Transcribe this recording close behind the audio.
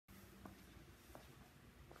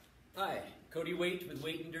Hi, Cody Waite with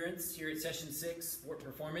Weight Endurance here at Session 6, Sport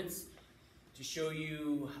Performance, to show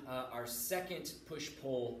you our second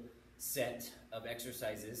push-pull set of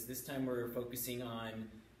exercises. This time we're focusing on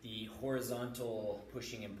the horizontal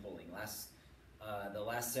pushing and pulling. The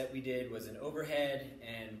last set we did was an overhead,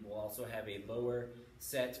 and we'll also have a lower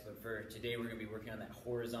set, but for today we're going to be working on that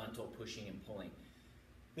horizontal pushing and pulling.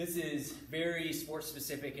 This is very sport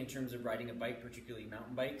specific in terms of riding a bike, particularly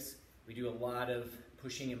mountain bikes. We do a lot of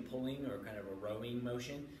pushing and pulling, or kind of a rowing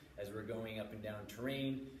motion, as we're going up and down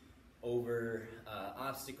terrain, over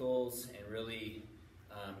obstacles, and really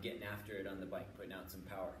getting after it on the bike, putting out some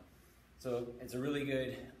power. So it's a really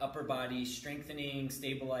good upper body strengthening,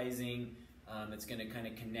 stabilizing. It's going to kind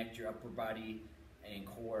of connect your upper body and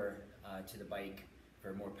core to the bike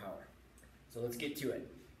for more power. So let's get to it.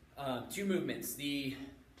 Two movements. The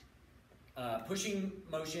pushing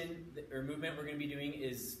motion or movement we're going to be doing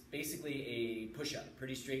is basically a push-up,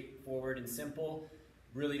 pretty straightforward and simple.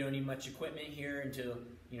 Really don't need much equipment here until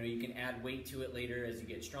you can add weight to it later as you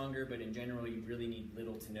get stronger, but in general you really need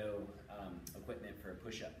little to no equipment for a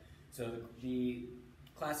push-up. So the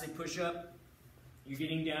classic push-up, you're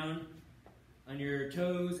getting down on your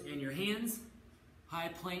toes and your hands, high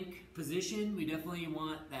plank position. We definitely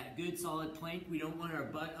want that good solid plank. We don't want our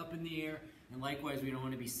butt up in the air. And likewise, we don't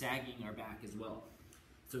want to be sagging our back as well.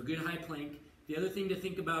 So good high plank. The other thing to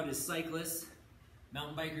think about is cyclists,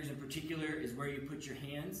 mountain bikers in particular, is where you put your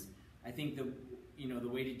hands. I think the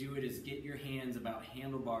way to do it is get your hands about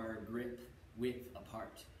handlebar grip width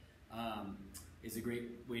apart. Is a great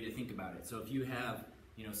way to think about it. So if you have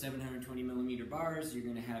 720 millimeter bars, you're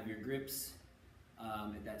going to have your grips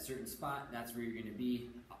at that certain spot. That's where you're going to be.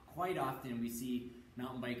 Quite often we see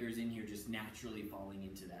mountain bikers in here just naturally falling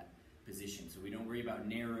into that position. So we don't worry about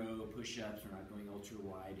narrow push-ups. We're not going ultra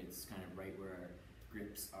wide. It's kind of right where our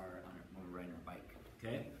grips are when we're riding our bike.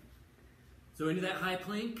 Okay? So into that high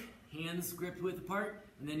plank, hands gripped width apart,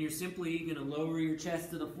 and then you're simply going to lower your chest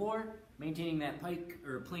to the floor, maintaining that pike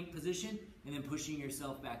or plank position, and then pushing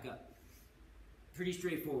yourself back up. Pretty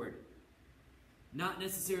straightforward. Not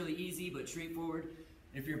necessarily easy, but straightforward.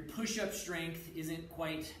 If your push-up strength isn't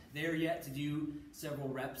quite there yet to do several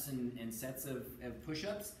reps and sets of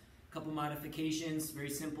push-ups, a couple modifications, very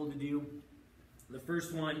simple to do. The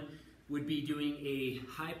first one would be doing a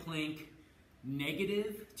high plank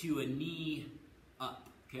negative to a knee up.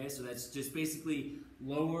 Okay, so that's just basically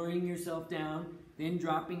lowering yourself down, then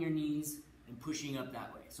dropping your knees and pushing up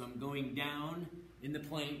that way. So I'm going down in the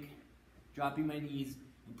plank, dropping my knees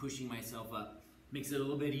and pushing myself up. Makes it a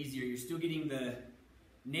little bit easier. You're still getting the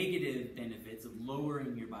negative benefits of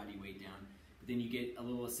lowering your body weight down, but then you get a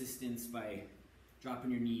little assistance by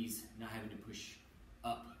dropping your knees, not having to push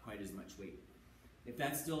up quite as much weight. If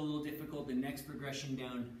that's still a little difficult, the next progression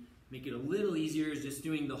down, make it a little easier, is just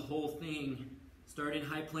doing the whole thing. Start in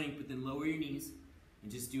high plank, but then lower your knees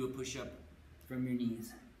and just do a push-up from your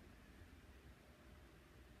knees.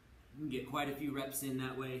 You can get quite a few reps in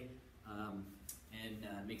that way,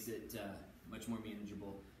 and makes it much more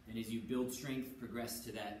manageable. And as you build strength, progress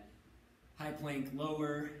to that high plank,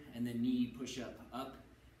 lower, and then knee push-up up,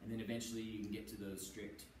 and then eventually you can get to those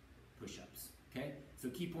strict push-ups. Okay? So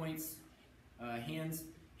key points, hands,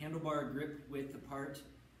 handlebar grip width apart,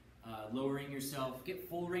 lowering yourself, get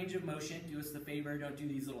full range of motion. Do us the favor, don't do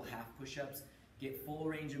these little half push-ups. Get full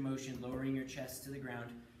range of motion, lowering your chest to the ground,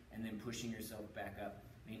 and then pushing yourself back up,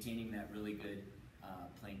 maintaining that really good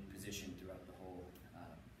plank position throughout the whole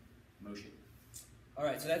motion. All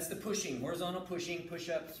right, so that's the pushing, horizontal pushing,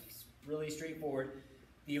 push-ups, really straightforward.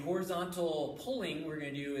 The horizontal pulling we're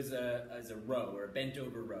going to do is a row, or a bent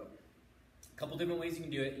over row. A couple different ways you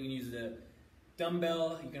can do it. You can use the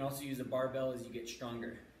dumbbell. You can also use a barbell as you get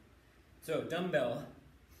stronger. So dumbbell,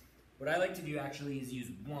 what I like to do actually is use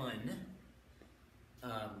one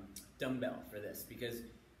dumbbell for this, because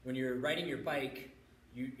when you're riding your bike,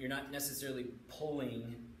 you're not necessarily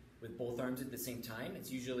pulling with both arms at the same time.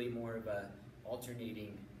 It's usually more of a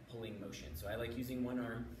alternating pulling motion. So I like using one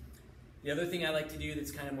arm. The other thing I like to do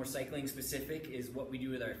that's kind of more cycling specific is what we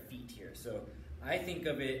do with our feet here. So I think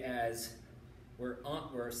of it as we're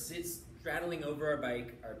straddling over our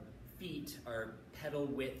bike, our feet are pedal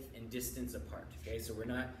width and distance apart. Okay, so we're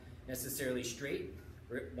not necessarily straight.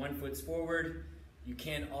 One foot's forward. You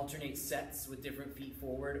can alternate sets with different feet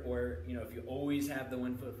forward, or if you always have the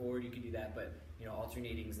one foot forward, you can do that, but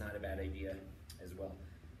alternating is not a bad idea as well.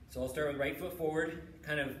 So I'll start with right foot forward,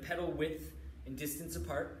 kind of pedal width and distance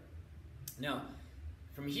apart. Now,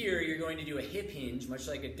 from here, you're going to do a hip hinge, much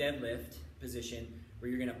like a deadlift position,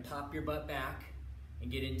 where you're going to pop your butt back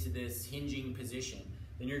and get into this hinging position.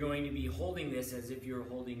 Then you're going to be holding this as if you're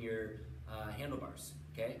holding your handlebars,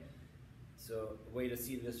 okay? So a way to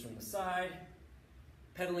see this from the side,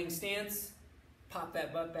 pedaling stance, pop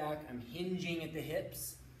that butt back. I'm hinging at the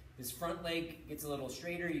hips. This front leg gets a little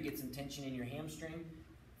straighter, you get some tension in your hamstring.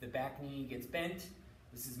 The back knee gets bent.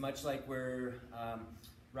 This is much like we're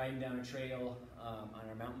riding down a trail on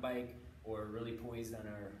our mountain bike or really poised on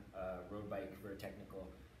our road bike for a technical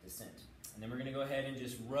descent. And then we're gonna go ahead and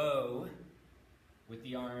just row with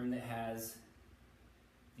the arm that has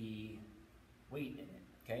the weight in it,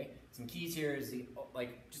 okay? Some keys here is,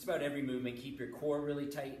 like just about every movement, keep your core really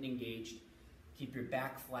tight and engaged. Keep your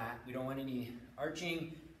back flat. We don't want any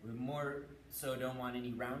arching. We more so don't want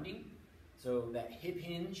any rounding. So that hip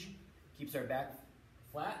hinge keeps our back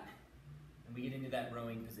flat, and we get into that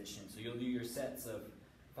rowing position. So you'll do your sets of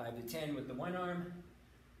 5 to 10 with the one arm,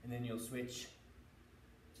 and then you'll switch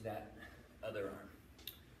to that other arm.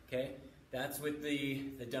 Okay, that's with the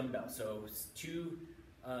dumbbell. So two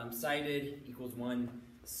sided equals one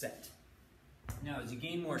set. Now, as you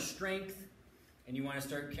gain more strength and you want to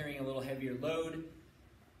start carrying a little heavier load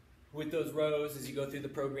with those rows as you go through the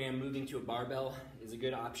program, moving to a barbell is a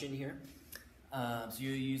good option here. So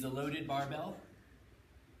you use a loaded barbell,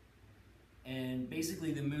 and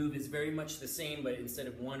basically the move is very much the same, but instead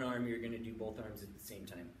of one arm, you're going to do both arms at the same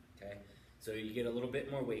time. Okay, so you get a little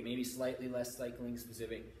bit more weight, maybe slightly less cycling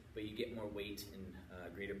specific, but you get more weight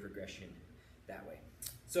and greater progression that way.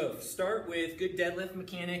 So start with good deadlift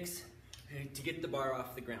mechanics to get the bar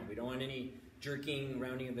off the ground. We don't want any jerking,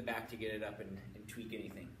 rounding of the back to get it up and tweak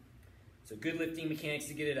anything. So good lifting mechanics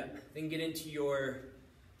to get it up. Then get into your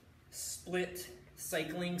split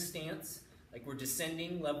cycling stance, like we're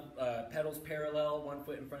descending, pedals parallel, one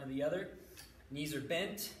foot in front of the other. Knees are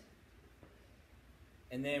bent.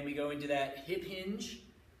 And then we go into that hip hinge,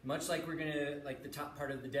 much like we're gonna, like the top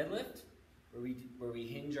part of the deadlift, where we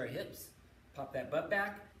hinge our hips. Pop that butt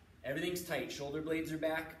back. Everything's tight. Shoulder blades are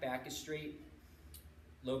back, back is straight,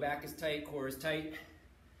 low back is tight, core is tight.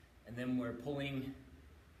 And then we're pulling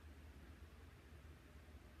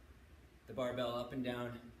the barbell up and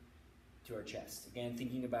down to our chest. Again,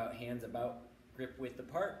 thinking about hands about grip width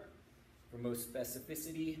apart for most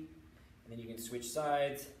specificity. And then you can switch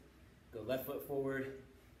sides, go left foot forward,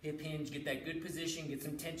 hip hinge, get that good position, get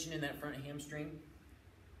some tension in that front hamstring,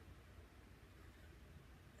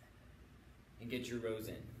 and get your rows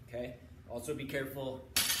in, okay? Also be careful,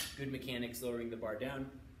 good mechanics lowering the bar down.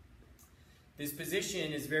 This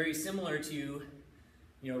position is very similar to,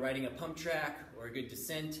 riding a pump track or a good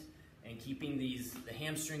descent and keeping the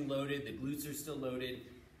hamstring loaded, the glutes are still loaded.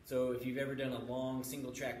 So if you've ever done a long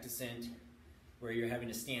single track descent where you're having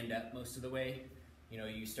to stand up most of the way,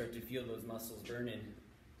 you start to feel those muscles burning.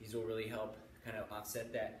 These will really help kind of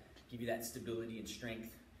offset that, give you that stability and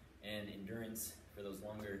strength and endurance for those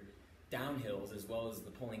longer downhills, as well as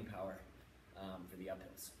the pulling power for the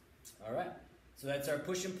uphills. All right, so that's our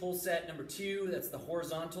push and pull set number 2. That's the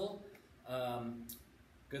horizontal.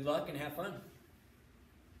 Good luck and have fun.